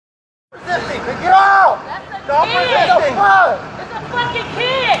Resisting! Get out! Stop resisting! It's a fucking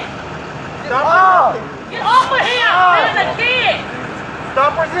kid! Stop resisting! Get off of him! There's a kid!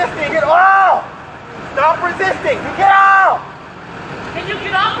 Stop resisting! Get out! Stop resisting! Get out! Can you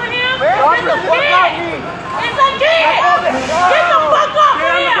get off of him? Man, it's a kid! It's a kid! Get the fuck off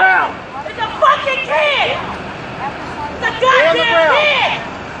of him! It's a fucking kid! It's a goddamn kid!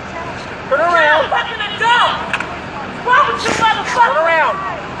 Turn around! You're a fucking adult! What's wrong with you, motherfucker? Turn around!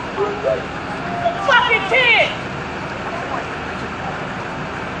 Fucking kid!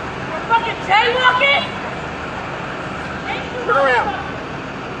 You're fucking jaywalking? Turn around!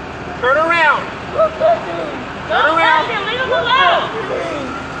 Turn around! Turn around! Leave him alone!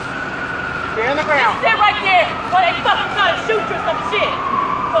 Stay on the ground! Sit right there while they fucking try to shoot you or some shit!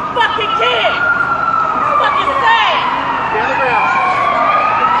 The fucking kid! You fucking say! Stay on the ground!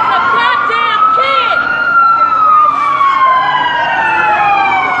 The goddamn kid!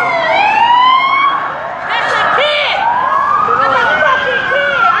 That's a kid! That's a fucking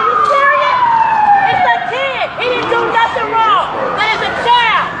kid! Are you serious? It's a kid! He didn't do nothing wrong! That is a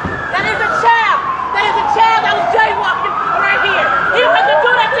child! That is a child! That is a child that was jaywalking right here! You don't have to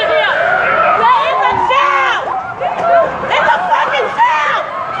do that to him! That is a child! It's a fucking child!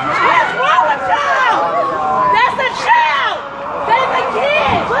 What's wrong with y'all? That's a child! That's a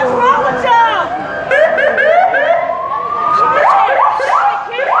kid! What's wrong with y'all?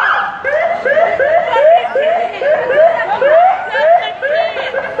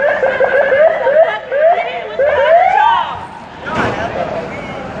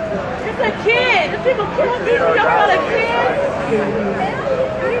 It's a kid! The people kill people, y'all call it kids?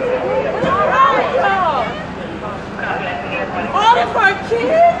 What's wrong with y'all? All of our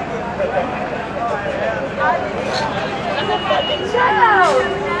kids? That's a fucking child!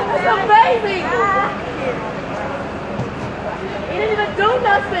 That's a baby! He didn't even do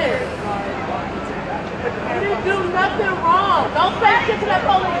nothing! He didn't do nothing wrong! Don't say shit to that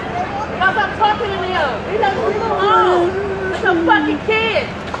police! Because I'm talking to him! He doesn't leave him alone! It's a fucking kid!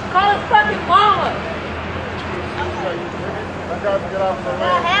 Call his fucking mama!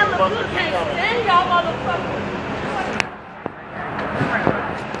 You can't stand y'all motherfuckers!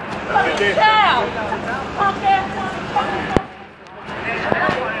 Fucking child!